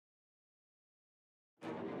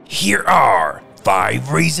Here are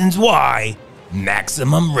 5 reasons why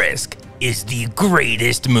Maximum Risk is the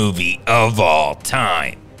greatest movie of all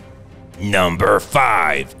time. Number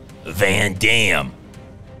 5, Van Damme.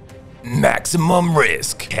 Maximum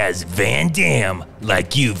Risk has Van Damme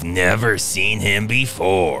like you've never seen him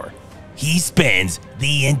before. He spends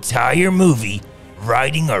the entire movie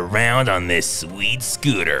riding around on this sweet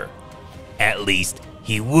scooter. At least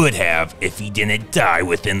he would have if he didn't die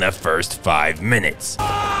within the first 5 minutes.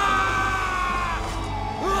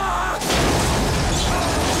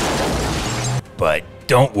 But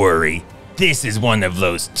don't worry, this is one of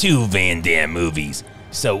those 2 Van Damme movies,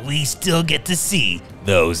 so we still get to see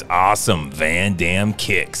those awesome Van Damme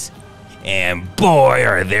kicks. And boy,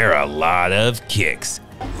 are there a lot of kicks.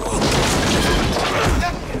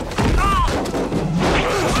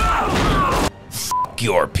 F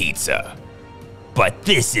your pizza. But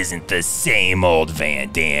this isn't the same old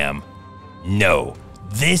Van Damme. No,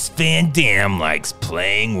 this Van Damme likes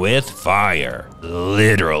playing with fire,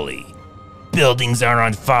 literally. Buildings are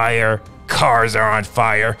on fire, cars are on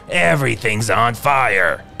fire, everything's on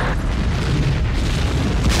fire.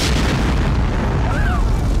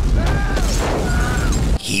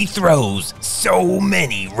 He throws so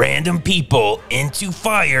many random people into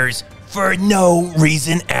fires for no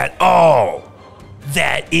reason at all.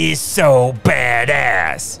 That is so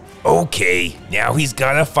badass. Okay, now he's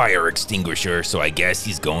got a fire extinguisher, so I guess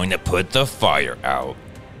he's going to put the fire out.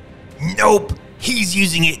 Nope, he's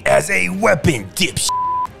using it as a weapon, dipshit.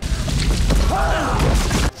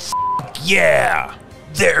 Yeah.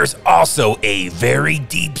 There's also a very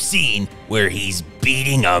deep scene where he's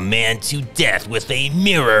beating a man to death with a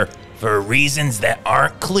mirror for reasons that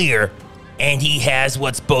aren't clear, and he has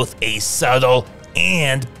what's both a subtle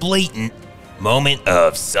and blatant moment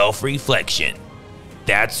of self-reflection.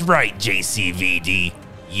 That's right, jcvd,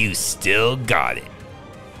 you still got it.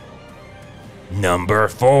 Number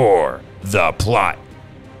 4, the plot.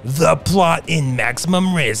 The plot in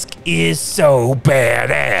Maximum Risk is so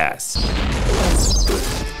badass.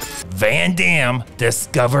 Van Damme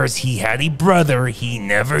discovers he had a brother he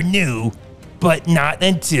never knew, but not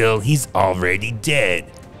until he's already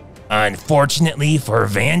dead. Unfortunately for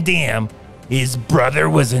Van Damme, his brother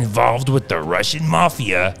was involved with the Russian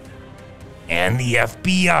mafia and the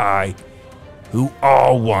FBI, who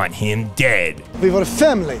all want him dead. We were a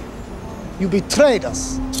family. You betrayed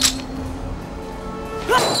us.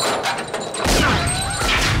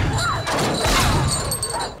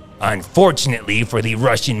 Unfortunately for the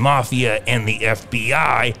Russian mafia and the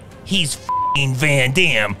FBI, he's f***ing Van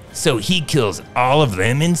Damme, so he kills all of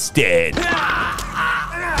them instead.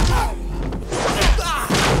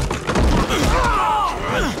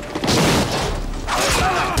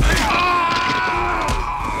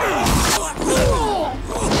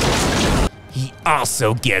 He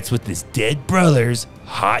also gets with his dead brother's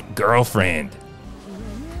hot girlfriend.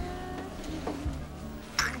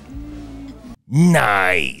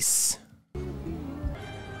 Nice.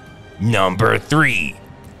 Number 3,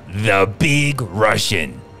 the Big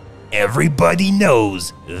Russian. Everybody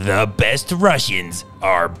knows the best Russians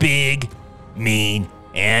are big, mean,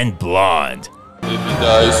 and blonde. If he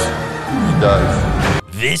dies, he dies.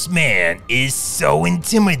 This man is so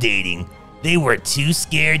intimidating, they were too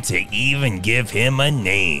scared to even give him a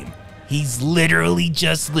name. He's literally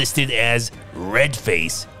just listed as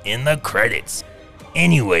Redface in the credits.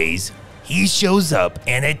 Anyways, he shows up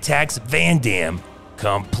and attacks Van Damme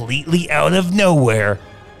completely out of nowhere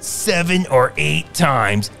 7 or 8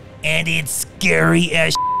 times, and it's scary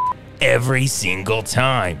as every single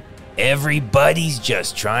time. Everybody's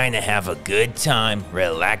just trying to have a good time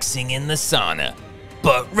relaxing in the sauna,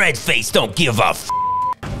 but Redface don't give a f.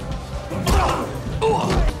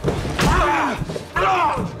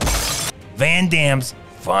 Van Damme's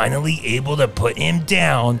finally able to put him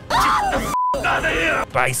down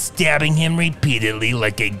by stabbing him repeatedly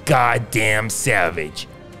like a goddamn savage.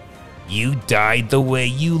 You died the way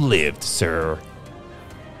you lived, sir.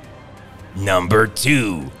 Number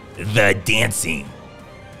 2, the dancing.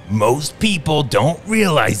 Most people don't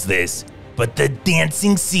realize this, but the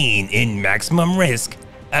dancing scene in Maximum Risk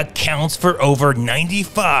accounts for over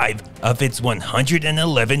 95 of its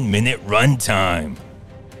 111-minute runtime.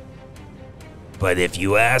 But if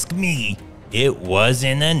you ask me, it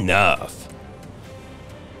wasn't enough.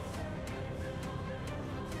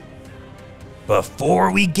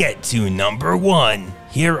 Before we get to number 1,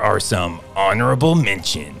 here are some honorable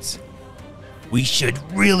mentions. We should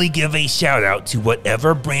really give a shout out to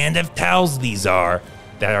whatever brand of towels these are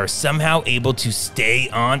that are somehow able to stay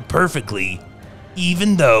on perfectly,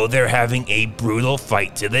 even though they're having a brutal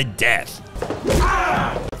fight to the death.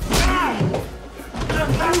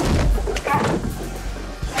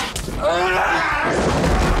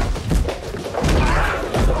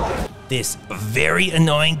 this very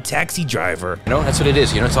annoying taxi driver. You know, that's what it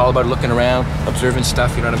is. You know, it's all about looking around, observing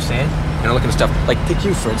stuff. You know what I'm saying? You know, looking at stuff. Like, take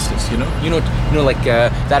you, for instance. You know, like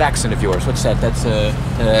that accent of yours. What's that? That's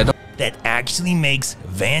that actually makes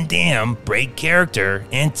Van Damme break character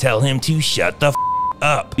and tell him to shut the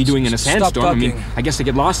up. Be doing in a sandstorm. I mean, I guess they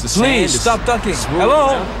get lost in the sand. Please stop ducking.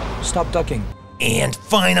 Hello? Stop ducking. And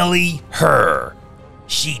finally, her.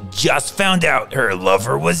 She just found out her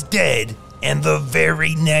lover was dead, and the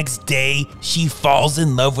very next day, she falls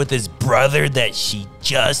in love with his brother that she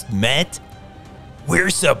just met. We're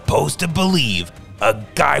supposed to believe a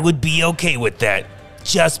guy would be okay with that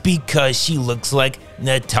just because she looks like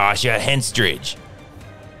Natasha Henstridge.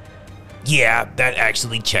 Yeah, that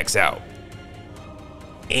actually checks out.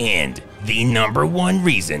 And the #1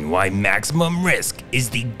 reason why Maximum Risk is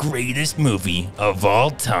the greatest movie of all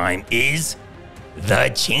time is the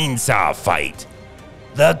chainsaw fight.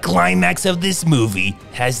 The climax of this movie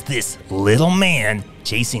has this little man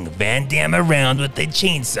chasing Van Damme around with a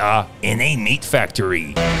chainsaw in a meat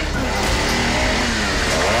factory.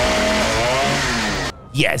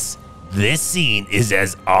 Yes, this scene is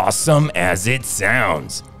as awesome as it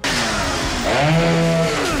sounds.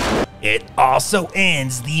 It also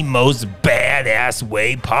ends the most badass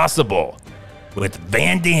way possible, with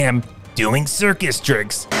Van Damme doing circus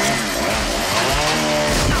tricks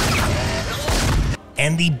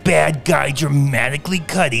and the bad guy dramatically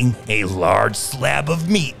cutting a large slab of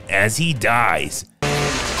meat as he dies.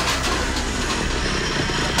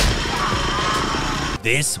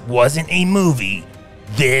 This wasn't a movie,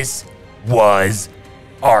 this was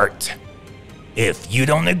art. If you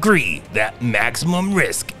don't agree that Maximum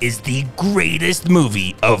Risk is the greatest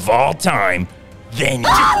movie of all time, then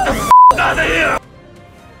get the f out of here!